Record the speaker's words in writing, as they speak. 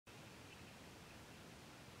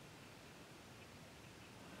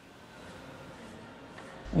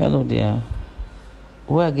Hello there.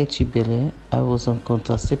 Where I get you, Billy, I was on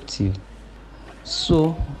contraceptive.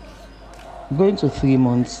 So, going to 3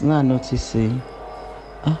 months, now I notice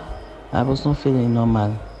I was not feeling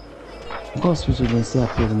normal. Go hospital, they say I'm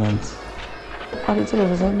pregnant. I tell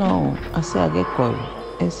her, I said, no. I say, I get call.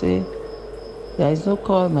 I say, there is no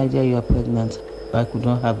call, my dear, you are pregnant. But I could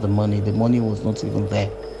not have the money. The money was not even there.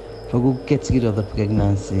 I go get rid of the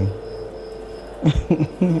pregnancy.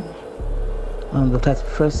 On the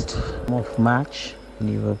 31st of March,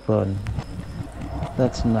 you were born.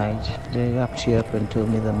 That night, they wrapped you up and told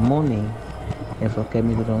me the morning if I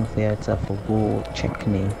came to the wrong theater for go check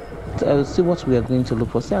me. So I will see what we are going to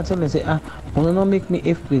look for. See, I tell them, say, will not make me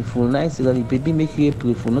April Fool. Nice that the baby make you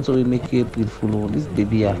April Fool, not only make you April Fool. Oh, this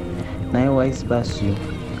baby, now wise pass you.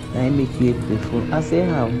 Now make you April Fool. I say,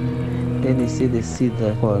 how? Then they say they see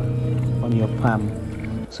the ball on your palm.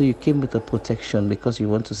 So you came with a protection because you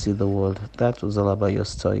want to see the world. That was all about your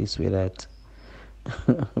story, sweetheart.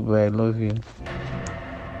 But I love you.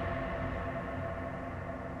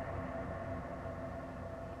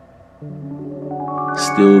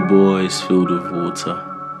 Still boys filled with water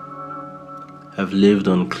have lived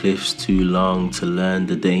on cliffs too long to learn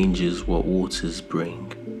the dangers what waters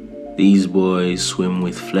bring. These boys swim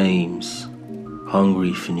with flames,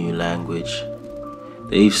 hungry for new language.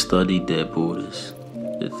 They've studied their borders,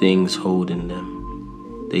 the things holding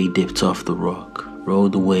them. They dipped off the rock,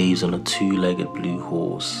 rode the waves on a two-legged blue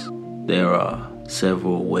horse. There are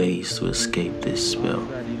several ways to escape this spell.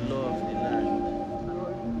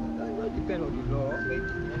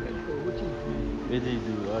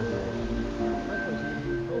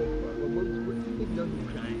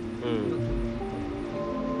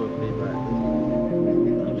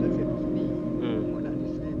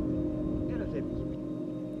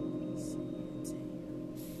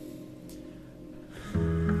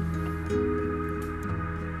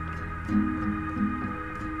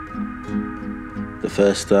 The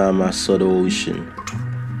first time I saw the ocean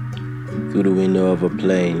through the window of a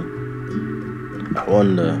plane, I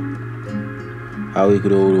wonder how we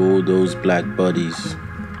could hold all those black bodies.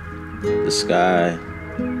 The sky,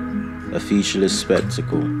 a featureless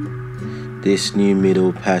spectacle. This new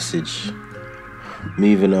middle passage,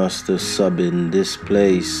 moving us to sub in this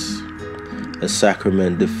place, a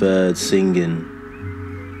sacrament deferred singing.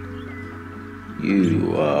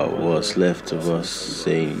 You are what's left of us,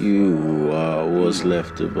 saying you are what's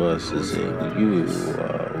left of us, saying you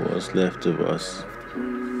are what's left of us.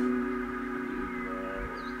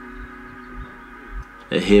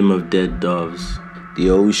 A hymn of dead doves, the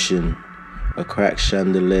ocean, a cracked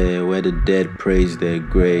chandelier where the dead praise their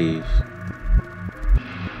graves.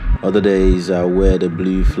 Other days I wear the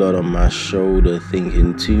blue flood on my shoulder,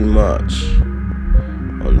 thinking too much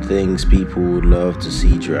on things people would love to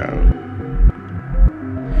see drown.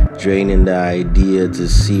 Draining the idea to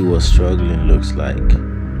see what struggling looks like,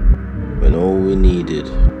 when all we needed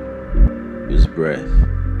was breath.